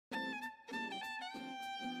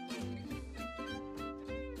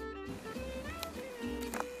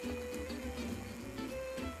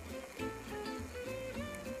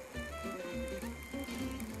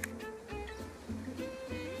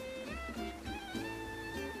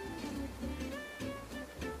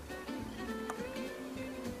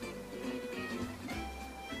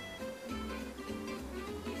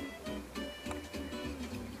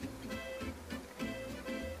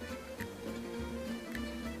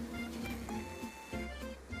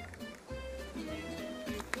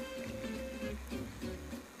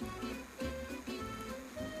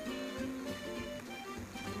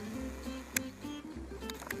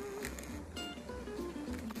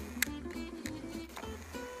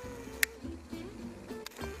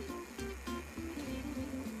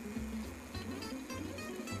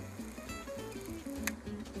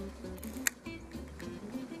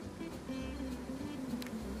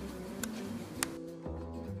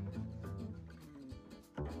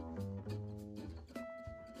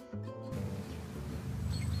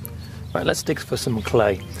Right, let's dig for some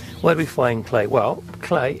clay. Where do we find clay? Well,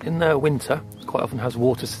 clay in the winter quite often has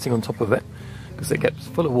water sitting on top of it because it gets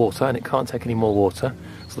full of water and it can't take any more water,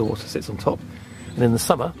 so the water sits on top. And in the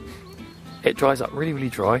summer, it dries up really, really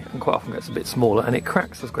dry and quite often gets a bit smaller and it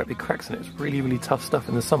cracks. There's great big cracks in it. It's really, really tough stuff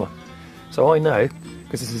in the summer. So I know,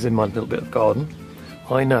 because this is in my little bit of garden,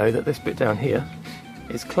 I know that this bit down here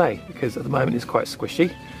is clay because at the moment it's quite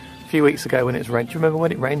squishy. A few weeks ago when it's rained, do you remember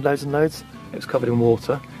when it rained loads and loads? It was covered in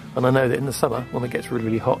water. And I know that in the summer, when it gets really,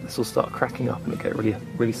 really hot, this will start cracking up and it'll get really,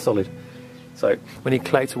 really solid. So we need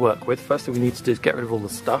clay to work with. First thing we need to do is get rid of all the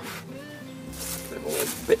stuff.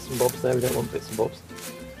 All bits and bobs there, we don't want bits and bobs.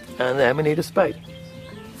 And then we need a spade.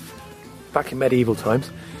 Back in medieval times,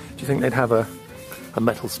 do you think they'd have a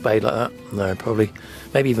metal spade like that? No, probably.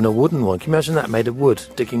 Maybe even a wooden one. Can you imagine that made of wood,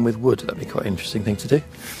 digging with wood? That'd be quite an interesting thing to do.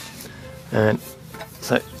 And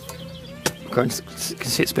so, you can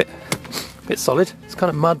see it's a bit solid. It's kind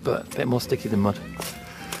of mud, but a bit more sticky than mud.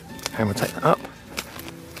 And we'll take that up.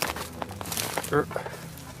 It's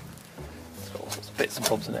got all sorts of bits and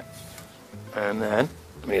bobs in it. And then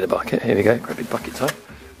we need a bucket. Here we go, great big bucket time.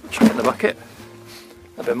 Chuck it in the bucket.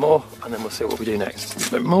 A bit more, and then we'll see what we do next.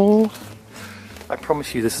 A bit more. I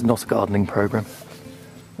promise you this is not a gardening programme.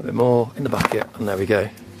 A bit more in the bucket, and there we go.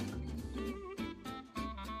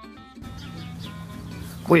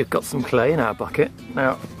 We've got some clay in our bucket.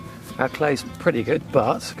 Now, our clay's pretty good,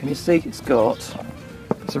 but can you see it's got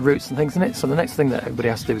some roots and things in it? So the next thing that everybody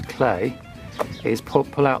has to do with clay is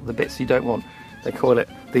pull out the bits you don't want. They call it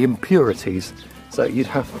the impurities. So you'd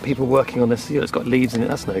have people working on this, it's got leaves in it,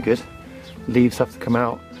 that's no good. Leaves have to come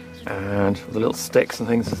out, and the little sticks and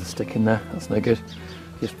things, there's a stick in there, that's no good.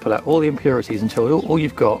 You have to pull out all the impurities until all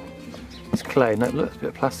you've got is clay. No, look, it's a bit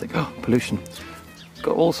of plastic. Oh, pollution.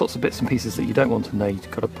 Got all sorts of bits and pieces that you don't want, and now you've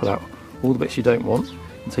got to pull out all the bits you don't want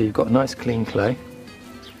until you've got a nice clean clay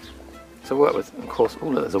to work with. And of course, oh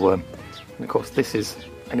look, there's a worm. And of course this is,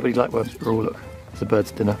 anybody like worms? Oh look, it's a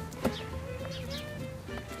bird's dinner.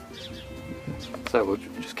 So we'll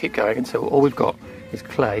just keep going until all we've got is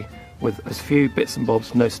clay with as few bits and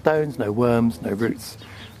bobs, no stones, no worms, no roots.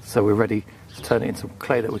 So we're ready to turn it into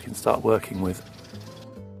clay that we can start working with.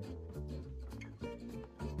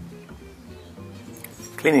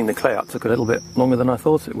 Cleaning the clay up took a little bit longer than I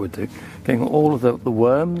thought it would do. Getting all of the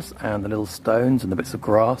worms and the little stones and the bits of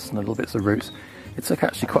grass and the little bits of roots, it took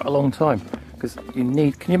actually quite a long time because you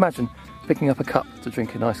need, can you imagine picking up a cup to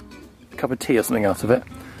drink a nice cup of tea or something out of it,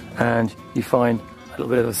 and you find a little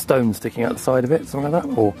bit of a stone sticking out the side of it, something like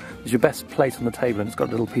that, or there's your best plate on the table and it's got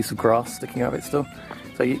a little piece of grass sticking out of it still.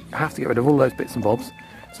 So you have to get rid of all those bits and bobs.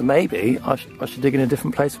 So maybe I should dig in a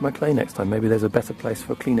different place for my clay next time. Maybe there's a better place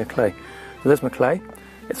for cleaner clay. So there's my clay.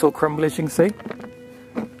 It's all crumbly, as you can see,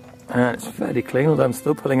 and it's fairly clean, although I'm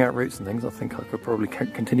still pulling out roots and things. I think I could probably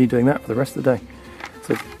continue doing that for the rest of the day.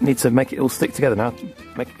 So need to make it all stick together now,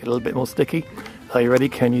 make it a little bit more sticky. Are you ready?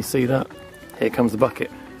 Can you see that? Here comes the bucket.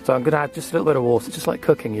 So I'm going to add just a little bit of water, just like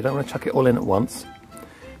cooking. You don't want to chuck it all in at once.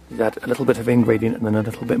 You add a little bit of ingredient and then a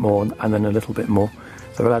little bit more and then a little bit more.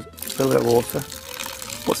 So we'll add a little bit of water.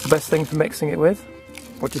 What's the best thing for mixing it with?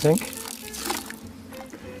 What do you think?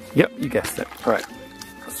 Yep, you guessed it. Right.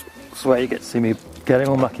 That's where you get to see me getting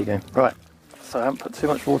all mucky again. Right, so I haven't put too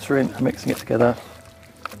much water in, I'm mixing it together.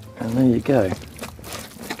 And there you go.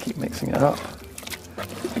 Keep mixing it up.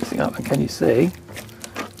 Keep mixing it up, and can you see?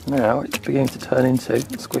 Now it's beginning to turn into,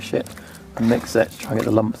 squish it and mix it, try and get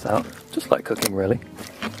the lumps out. Just like cooking really.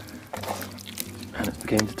 And it's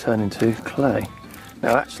beginning to turn into clay.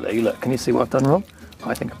 Now actually, look, can you see what I've done wrong?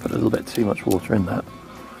 I think I put a little bit too much water in that.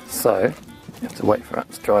 So, you have to wait for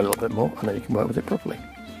that to dry a little bit more and then you can work with it properly.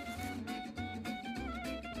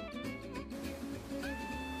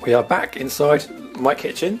 We are back inside my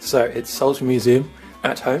kitchen, so it's Salisbury Museum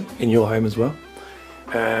at home, in your home as well.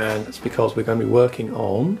 And it's because we're going to be working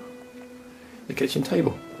on the kitchen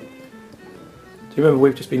table. Do you remember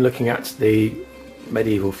we've just been looking at the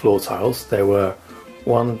medieval floor tiles? There were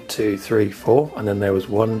 1, 2, 3, 4, and then there was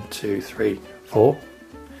 1, 2, 3, 4.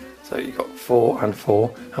 So you've got 4 and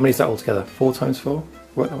 4. How many is that altogether? 4 times 4?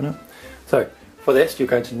 Work that one out. So for this you're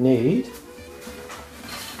going to need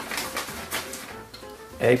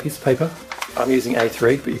a piece of paper. I'm using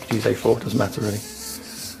A3, but you could use A4, doesn't matter really.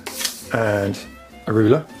 And a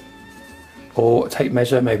ruler, or a tape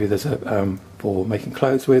measure, maybe there's a for making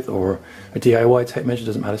clothes with, or a DIY tape measure,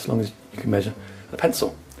 doesn't matter as long as you can measure. A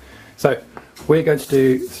pencil. So we're going to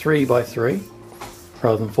do 3 by 3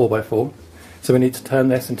 rather than 4 by 4. So we need to turn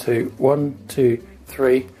this into 1, 2,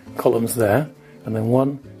 3 columns there, and then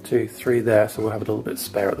 1, 2, 3 there, so we'll have a little bit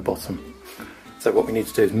spare at the bottom. So what we need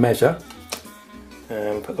to do is measure.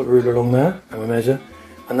 And put the ruler along there and we measure,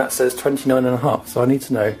 and that says 29.5. So I need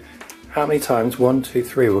to know how many times 1, 2,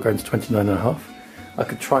 3 will go into 29.5. I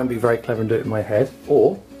could try and be very clever and do it in my head,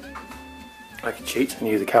 or I could cheat and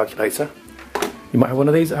use a calculator. You might have one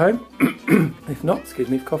of these at home. If not, excuse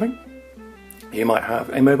me for coughing, you might have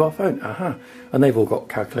a mobile phone. Aha, and they've all got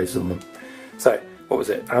calculators on them. So what was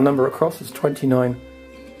it? Our number across is 29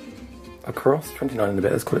 across, 29 and a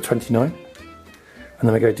bit, let's call it 29. And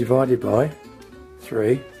then we go divided by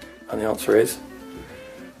 3, and the answer is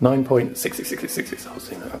 9.66666. I was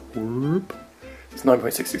saying that. Whoop. It's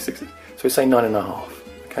 9.666. So we say 9.5.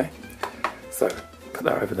 Okay. So put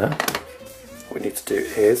that over there. What we need to do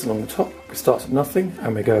is along the top, we start at nothing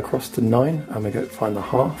and we go across to 9, and we go find the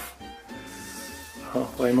halfway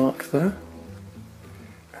mark there,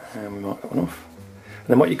 and we mark that one off. And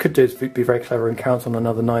then what you could do is be very clever and count on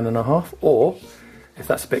another 9.5, or if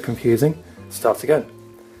that's a bit confusing, start again.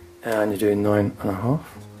 And you're doing 9.5,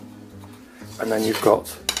 and then you've got,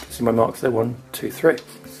 see my marks there, 1, 2, 3.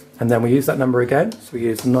 And then we use that number again, so we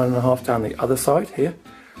use 9.5 down the other side here.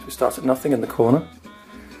 So we start at nothing in the corner,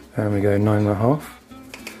 and we go 9.5,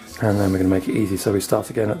 and then we're going to make it easy, so we start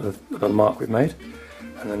again at the mark we've made,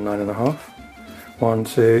 and then 9.5. 1,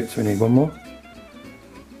 2, so we need one more,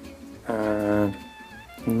 and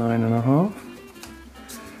 9.5,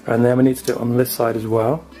 and then we need to do it on this side as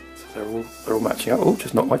well, so they're all matching up. Oh,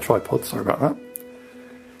 just knocked my tripod, sorry about that.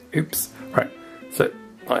 Oops. Right, so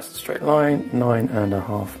nice and straight line,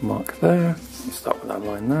 9.5 mark there, we start with that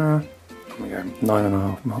line there, and we go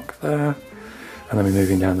 9.5 mark there, and then we're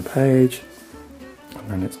moving down the page,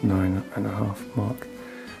 and then it's 9.5 mark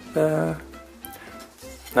there.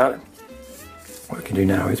 Now what we can do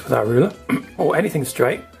now is with our ruler, or anything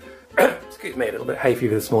straight, excuse me, a little bit hay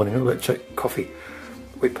fever this morning, a little bit of coffee,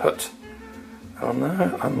 we put on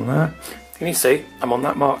there, Can you see, I'm on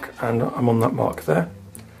that mark and I'm on that mark there,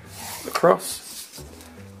 across,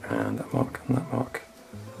 and that mark and that mark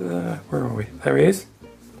there, where are we? There he is,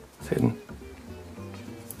 it's hidden.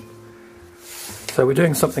 So we're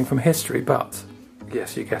doing something from history, but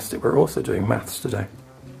yes, you guessed it, we're also doing maths today.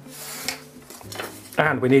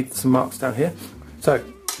 And we need some marks down here. So,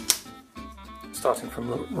 starting from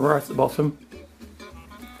right at the bottom,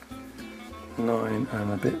 9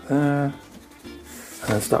 and a bit there, and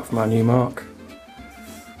then start from our new mark,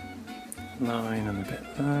 9 and a bit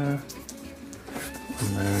there,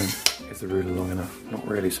 and then is the ruler long enough? Not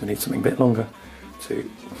really, so we need something a bit longer to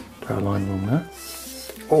put our line along there.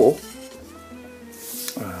 Or,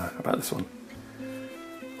 how about this one?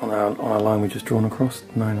 On our line we just drawn across,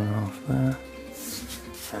 9.5 there.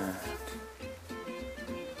 And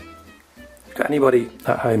got anybody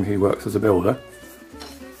at home who works as a builder?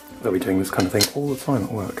 They'll be doing this kind of thing all the time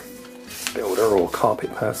at work. Builder or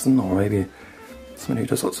carpet person, or maybe someone who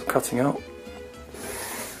does lots of cutting out.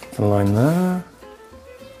 There's a line there,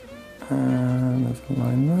 and there's a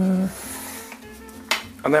line there,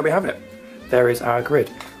 and there we have it. There is our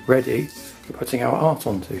grid, ready for putting our art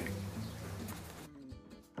onto.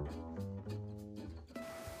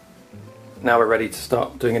 Now we're ready to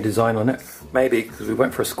start doing a design on it. Maybe, because we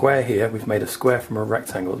went for a square here, we've made a square from a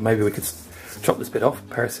rectangle, maybe we could chop this bit off, a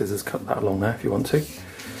pair of scissors, cut that along there if you want to.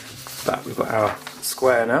 But we've got our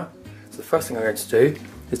square now. So the first thing I'm going to do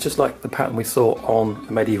is, just like the pattern we saw on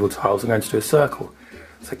the medieval tiles, I'm going to do a circle.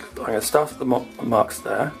 So I'm going to start at the marks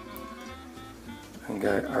there, and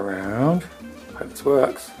go around. I hope this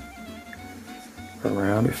works.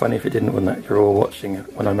 Around. It'd be funny if it didn't, wouldn't it? You're all watching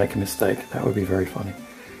it when I make a mistake. That would be very funny.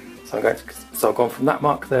 So I've gone from that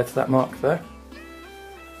mark there to that mark there.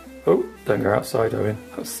 Oh, don't go outside, Owen.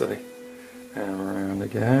 That's silly. And around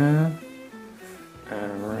again.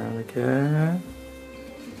 And around again.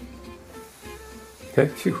 Okay,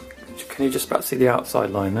 phew. Can you just about see the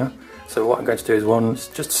outside line now? So what I'm going to do is one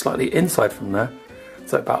just slightly inside from there.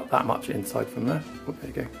 So about that much inside from there. Oh, there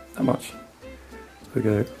you go. That much. So we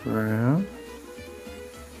go around.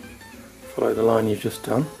 Follow the line you've just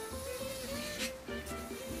done.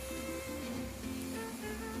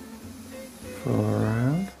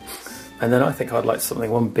 Around, and then I think I'd like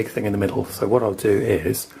one big thing in the middle. So what I'll do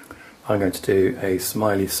is I'm going to do a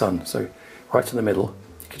smiley sun. So right in the middle,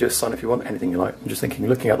 you could do a sun if you want, anything you like. I'm just thinking,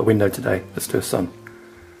 looking out the window today, let's do a sun.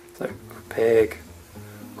 So big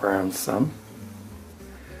round sun,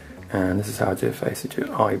 and this is how I do a face. You do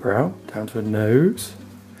an eyebrow down to a nose,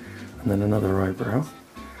 and then another eyebrow,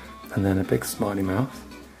 and then a big smiley mouth,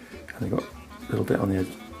 and you've got a little bit on the edge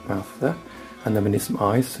of the mouth there. And then we need some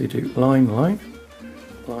eyes, so you do line, line,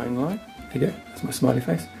 line, line. There you go, that's my smiley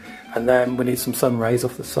face. And then we need some sun rays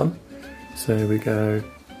off the sun. So we go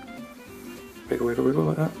wiggle, wiggle, wiggle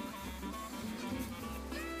like that.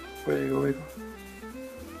 Wiggle, wiggle.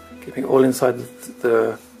 keeping it all inside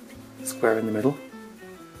the square in the middle.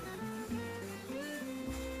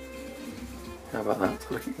 How about that?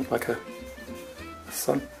 It's looking like a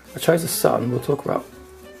sun. I chose a sun. We'll talk about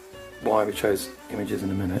why we chose images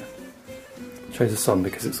in a minute. I chose the sun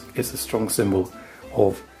because it's a strong symbol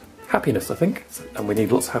of happiness, I think, and we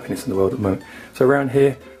need lots of happiness in the world at the moment. So around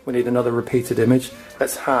here we need another repeated image.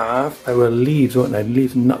 Let's have, they were leaves, weren't they?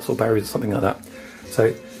 Leaves and nuts or berries or something like that.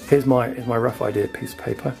 So here's my rough idea piece of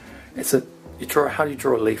paper. It's a, how do you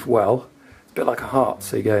draw a leaf? Well, it's a bit like a heart.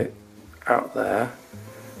 So you go out there,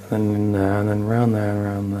 and then in there, and then round there, and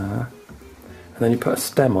around there, and then you put a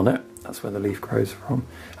stem on it. That's where the leaf grows from.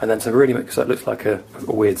 And then to really make so it looks like a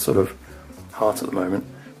weird sort of heart at the moment.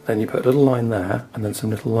 Then you put a little line there, and then some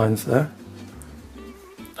little lines there.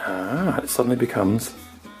 Ah, it suddenly becomes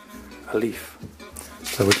a leaf.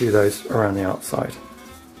 So we'll do those around the outside.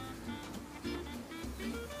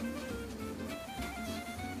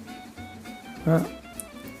 That,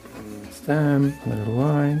 and the stem, and the little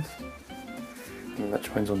lines. And that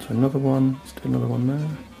joins onto another one. Let's do another one there.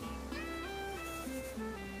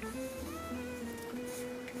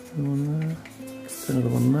 Another one there. Let's do another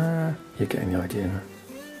one there. You're getting the idea now.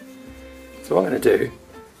 So what I'm going to do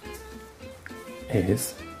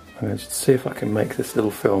is I'm going to see if I can make this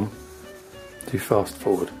little film do fast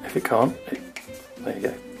forward. If it can't, there you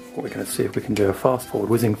go. What we're going to see if we can do a fast forward,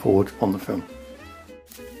 whizzing forward on the film.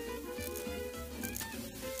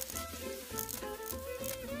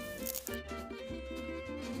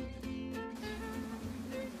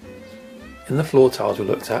 In the floor tiles we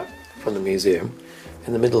looked at from the museum,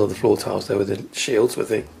 in the middle of the floor tiles there were the shields with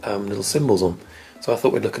the little symbols on. So I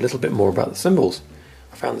thought we'd look a little bit more about the symbols.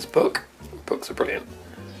 I found this book. Books are brilliant.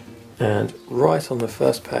 And right on the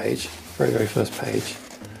first page, very first page,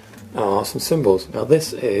 are some symbols. Now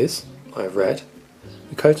this is, I've read,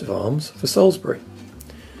 the coat of arms for Salisbury.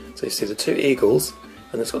 So you see the two eagles,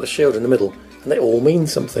 and it's got the shield in the middle, and they all mean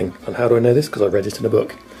something. And how do I know this? Because I read it in a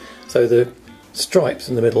book. So the stripes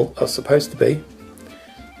in the middle are supposed to be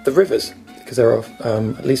the rivers, because there are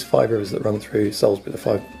at least 5 rivers that run through Salisbury, the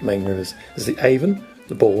 5 main rivers. There's the Avon,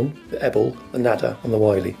 the Bourne, the Ebble, the Nadder and the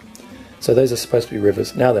Wylye. So those are supposed to be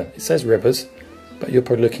rivers. Now then, it says rivers, but you're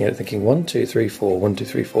probably looking at it thinking 1, 2, 3, 4, 1, 2,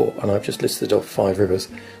 3, 4, and I've just listed off 5 rivers.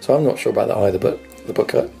 So I'm not sure about that either, but the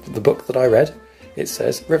book that I read, it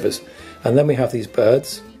says rivers. And then we have these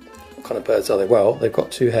birds. What kind of birds are they? Well, they've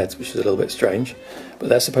got 2 heads, which is a little bit strange, but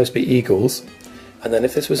they're supposed to be eagles. And then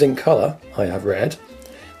if this was in colour, I have read,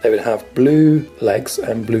 they would have blue legs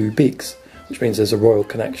and blue beaks, which means there's a royal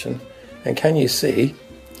connection. And can you see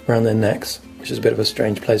around their necks, which is a bit of a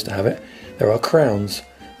strange place to have it, there are crowns,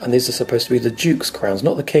 and these are supposed to be the Duke's crowns,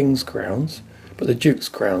 not the King's crowns, but the Duke's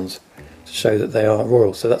crowns, to show that they are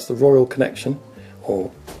royal. So that's the royal connection,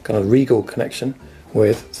 or kind of regal connection,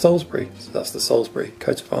 with Salisbury. So that's the Salisbury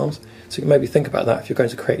coat of arms. So you can maybe think about that if you're going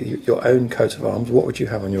to create your own coat of arms. What would you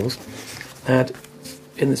have on yours? And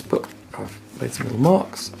in this book I've made some little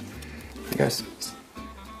marks. I guess.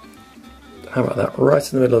 How about that?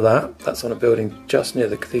 Right in the middle of that, that's on a building just near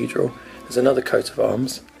the cathedral. There's another coat of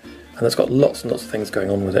arms, and it's got lots and lots of things going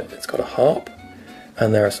on with it. It's got a harp,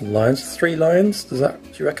 and there are some lions. 3 lions. Do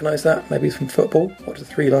you recognise that? Maybe from football. What do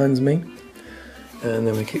 3 lions mean? And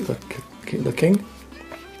then we keep looking.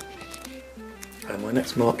 And my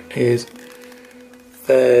next mark is,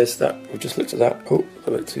 there's that. We've just looked at that. Oh,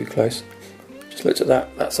 a bit too close. Just looked at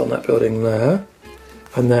that. That's on that building there.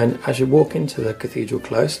 And then as you walk into the cathedral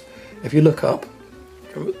close, if you look up,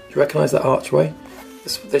 do you recognise that archway?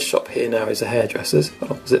 This shop here now is a hairdresser's, and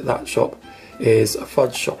opposite that shop is a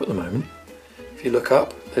fudge shop at the moment. If you look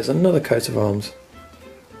up, there's another coat of arms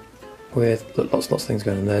with lots of things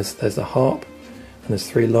going on. There's the harp, and there's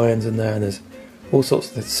 3 lions in there, and there's all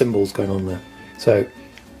sorts of symbols going on there. So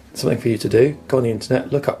something for you to do, go on the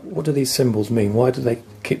internet, look up, what do these symbols mean? Why do they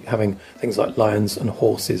keep having things like lions and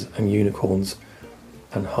horses and unicorns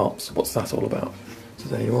and harps? What's that all about? So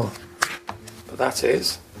there you are. But that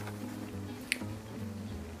is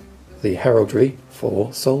the heraldry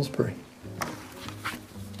for Salisbury.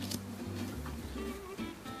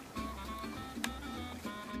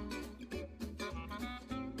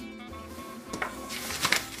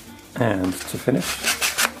 And to finish,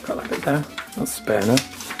 got that bit there, that's spare now.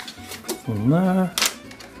 On there.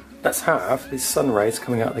 Let's have these sun rays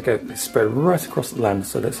coming out, they spread right across the land,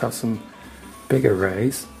 so let's have some bigger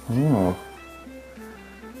rays. Oh.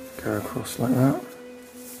 Go across like that.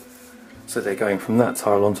 So they're going from that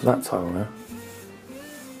tile onto that tile now.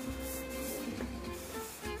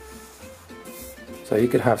 So you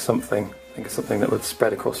could have something, think of something that would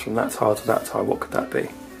spread across from that tile to that tile. What could that be?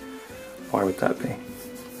 Why would that be?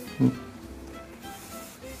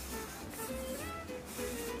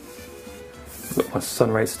 my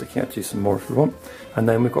sun rays sticking out, do some more if we want. And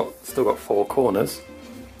then we've still got 4 corners.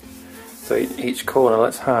 So each corner,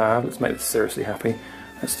 let's make this seriously happy.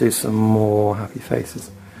 Let's do some more happy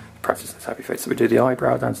faces. Practice this happy face. So we do the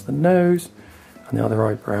eyebrow down to the nose, and the other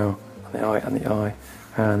eyebrow, and the eye, and the eye,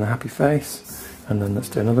 and the happy face. And then let's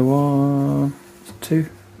do another one, 2.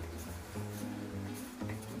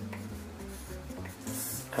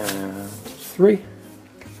 And 3.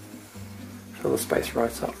 Fill the space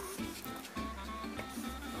right up.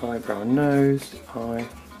 Eyebrow, nose, eye,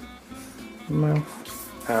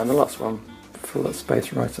 mouth, and the last one, fill that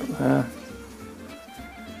space right up there.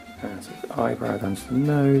 And so the eyebrow down to the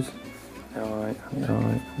nose, the eye, and the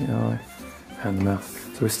eye, and the eye, and the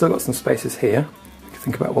mouth. So we've still got some spaces here. You can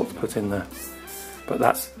think about what to put in there. But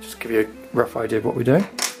that's just to give you a rough idea of what we're doing.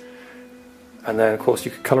 And then of course you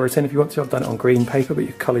could colour it in if you want to. I've done it on green paper, but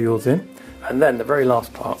you colour yours in. And then the very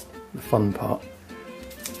last part, the fun part.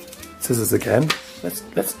 Scissors again.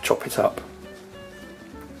 Let's chop it up.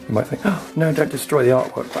 You might think, oh no, don't destroy the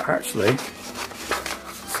artwork, but actually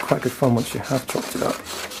it's quite good fun once you have chopped it up,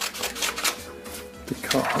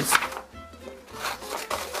 because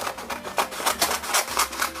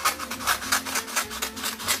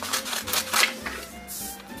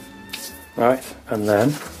right, and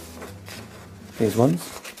then these ones.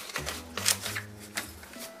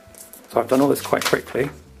 So I've done all this quite quickly.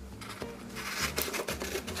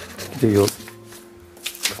 Do yours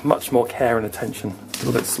with much more care and attention, a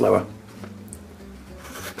little bit slower.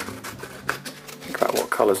 Think about what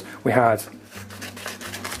colours. We had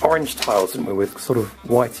orange tiles, didn't we, with sort of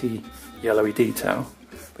whitey, yellowy detail,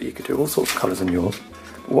 but you could do all sorts of colours in yours.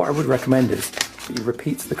 But what I would recommend is that you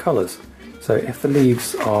repeat the colours. So if the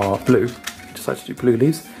leaves are blue, if you decide to do blue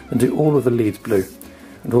leaves, then do all of the leaves blue,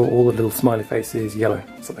 and draw all the little smiley faces yellow,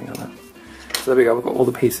 something like that. So there we go, we've got all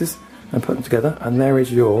the pieces and put them together, and there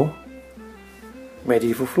is your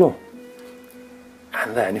medieval floor.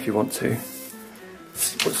 And then if you want to,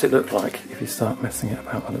 what does it look like if you start messing it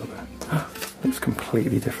about a little bit? It looks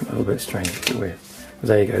completely different, a little bit strange, a bit weird. But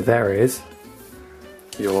there you go, there is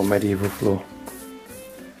your medieval floor,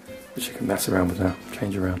 which you can mess around with now,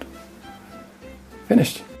 change around.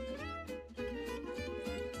 Finished.